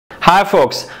Hi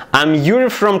folks, I'm Yuri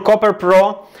from Copper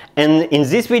Pro, and in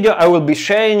this video I will be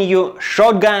sharing you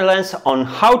short guidelines on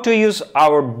how to use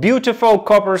our beautiful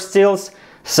copper stills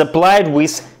supplied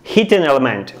with heating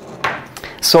element.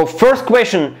 So first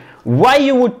question, why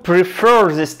you would prefer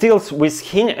the stills with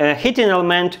heating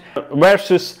element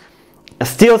versus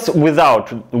stills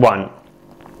without one?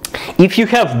 If you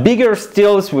have bigger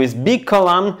stills with big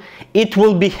column, it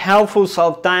will be helpful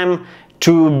sometimes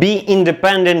to be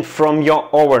independent from your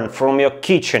oven, from your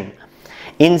kitchen.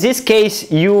 In this case,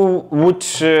 it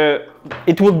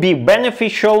would be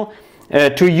beneficial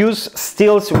to use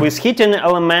stills with heating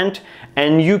element,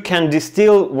 and you can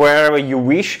distill wherever you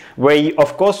wish,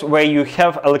 of course where you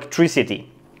have electricity.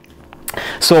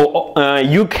 So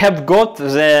you have got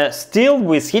the still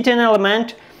with heating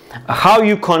element. How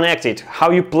you connect it, how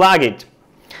you plug it.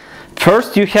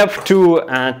 First you have to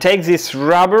take this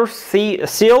rubber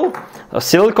seal, a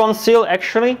silicone seal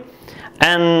actually,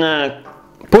 and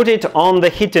put it on the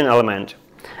heating element,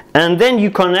 and then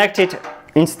you connect it,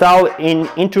 install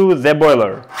into the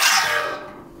boiler.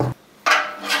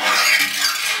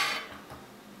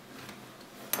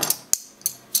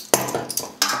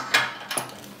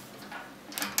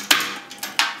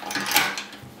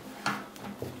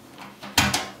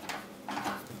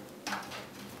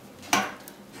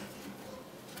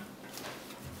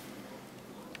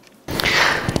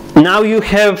 Now you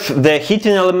have the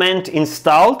heating element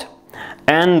installed,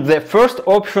 and the first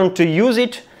option to use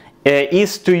it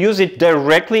is to use it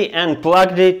directly and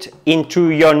plug it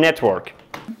into your network.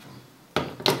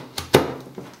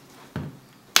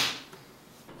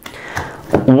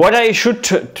 What I should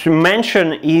to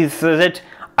mention is that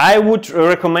I would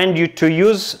recommend you to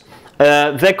use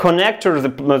the connector,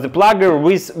 the plugger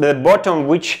with the bottom,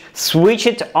 which switch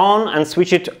it on and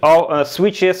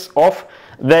switches off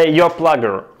your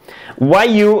plugger. Why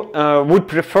you would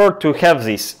prefer to have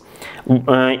this?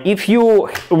 If you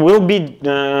will be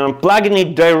plugging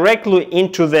it directly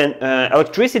into the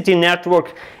electricity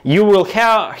network, you will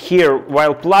have here,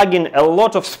 while plugging, a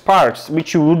lot of sparks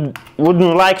which you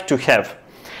wouldn't like to have.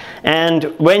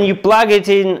 And when you plug it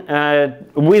in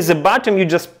with the button, you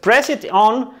just press it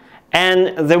on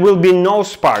and there will be no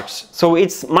sparks, so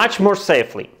it's much more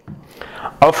safely.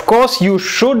 Of course, you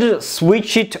should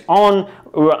switch it on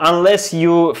unless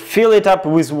you fill it up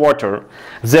with water.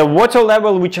 The water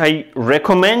level which I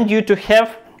recommend you to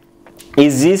have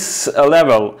is this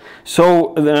level,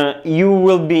 so you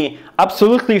will be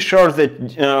absolutely sure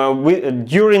that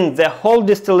during the whole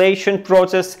distillation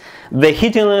process the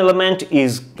heating element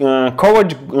is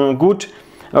covered good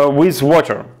with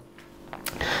water.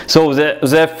 So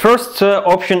the first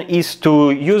option is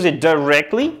to use it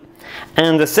directly,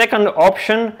 and the second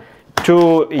option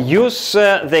to use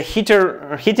the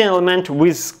heating element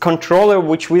with controller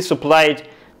which we supplied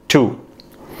to.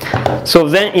 So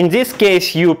then in this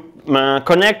case you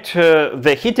connect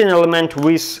the heating element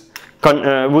with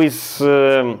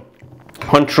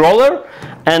controller,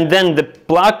 and then the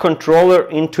plug controller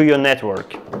into your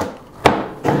network.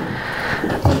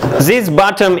 This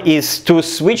button is to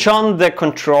switch on the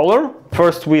controller.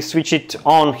 First we switch it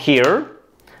on here,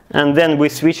 and then we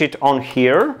switch it on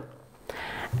here.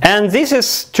 And this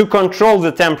is to control the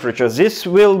temperature. This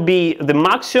will be the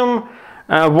maximum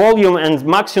volume and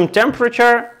maximum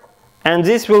temperature, and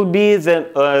this will be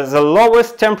the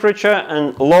lowest temperature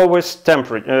and lowest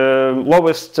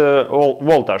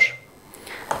voltage.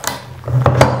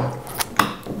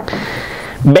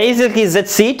 Basically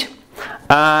that's it.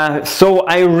 So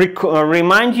I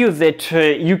remind you that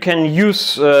you can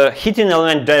use heating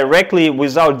element directly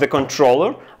without the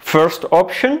controller. First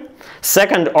option.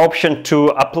 Second option, to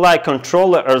apply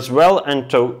controller as well and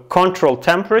to control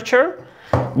temperature.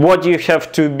 What you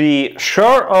have to be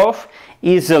sure of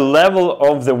is the level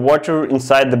of the water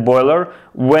inside the boiler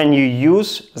when you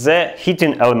use the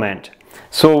heating element.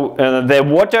 So the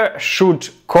water should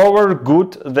cover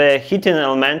good the heating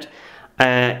element.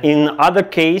 In other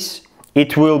case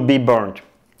it will be burned.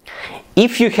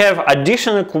 If you have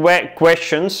additional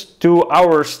questions to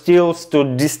our stills,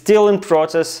 to distilling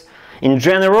process in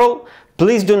general,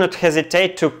 please do not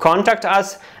hesitate to contact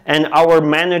us, and our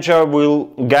manager will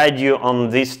guide you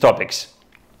on these topics.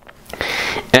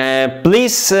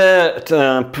 Please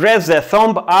press the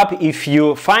thumb up if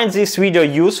you find this video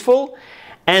useful,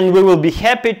 and we will be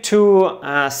happy to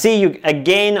see you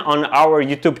again on our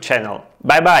YouTube channel.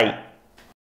 Bye bye!